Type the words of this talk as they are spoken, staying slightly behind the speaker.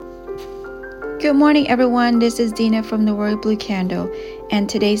Good morning, everyone. This is Dina from the Royal Blue Candle, and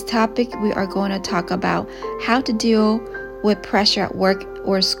today's topic we are going to talk about how to deal with pressure at work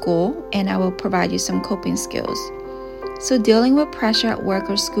or school, and I will provide you some coping skills. So dealing with pressure at work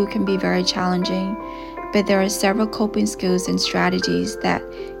or school can be very challenging, but there are several coping skills and strategies that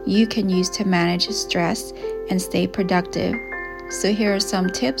you can use to manage stress and stay productive. So here are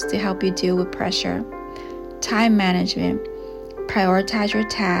some tips to help you deal with pressure. Time management. Prioritize your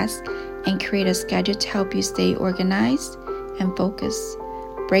tasks and create a schedule to help you stay organized and focused.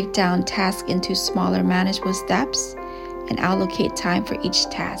 Break down tasks into smaller manageable steps and allocate time for each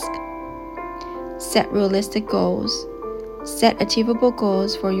task. Set realistic goals. Set achievable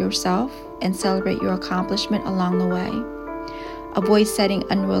goals for yourself and celebrate your accomplishment along the way. Avoid setting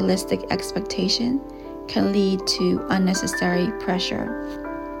unrealistic expectations can lead to unnecessary pressure.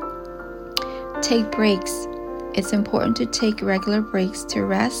 Take breaks. It's important to take regular breaks to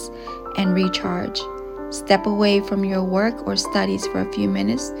rest and recharge. Step away from your work or studies for a few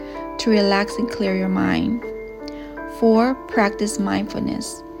minutes to relax and clear your mind. 4. Practice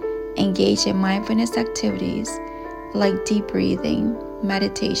mindfulness. Engage in mindfulness activities like deep breathing,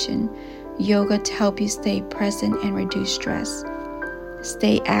 meditation, yoga to help you stay present and reduce stress.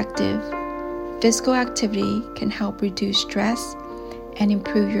 Stay active. Physical activity can help reduce stress and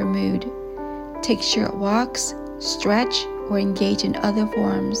improve your mood. Take short walks, stretch, or engage in other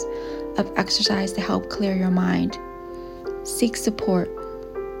forms of exercise to help clear your mind. Seek support.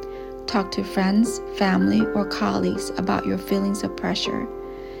 Talk to friends, family, or colleagues about your feelings of pressure.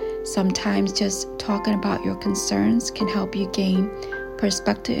 Sometimes just talking about your concerns can help you gain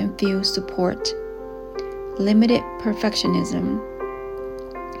perspective and feel support. Limited perfectionism.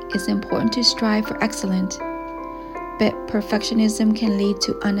 It's important to strive for excellence, but perfectionism can lead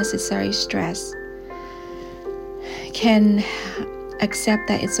to unnecessary stress. Can accept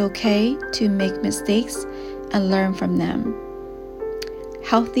that it's okay to make mistakes and learn from them.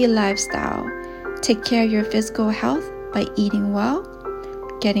 Healthy lifestyle. Take care of your physical health by eating well,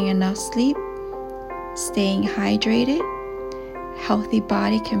 getting enough sleep, staying hydrated. Healthy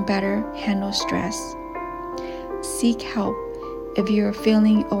body can better handle stress. Seek help. If you're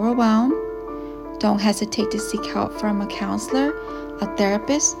feeling overwhelmed, don't hesitate to seek help from a counselor, a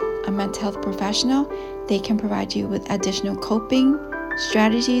therapist, a mental health professional. They can provide you with additional coping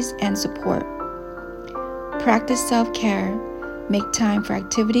strategies and support. Practice self-care. Make time for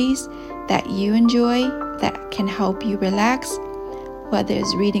activities that you enjoy that can help you relax, whether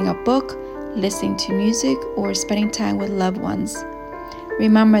it's reading a book, listening to music, or spending time with loved ones.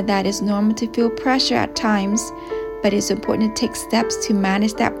 Remember that it's normal to feel pressure at times, but it's important to take steps to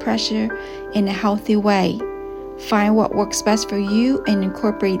manage that pressure in a healthy way. Find what works best for you and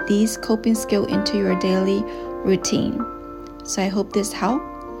incorporate these coping skills into your daily routine. So I hope this helped.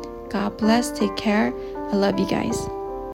 God bless. Take care. I love you guys.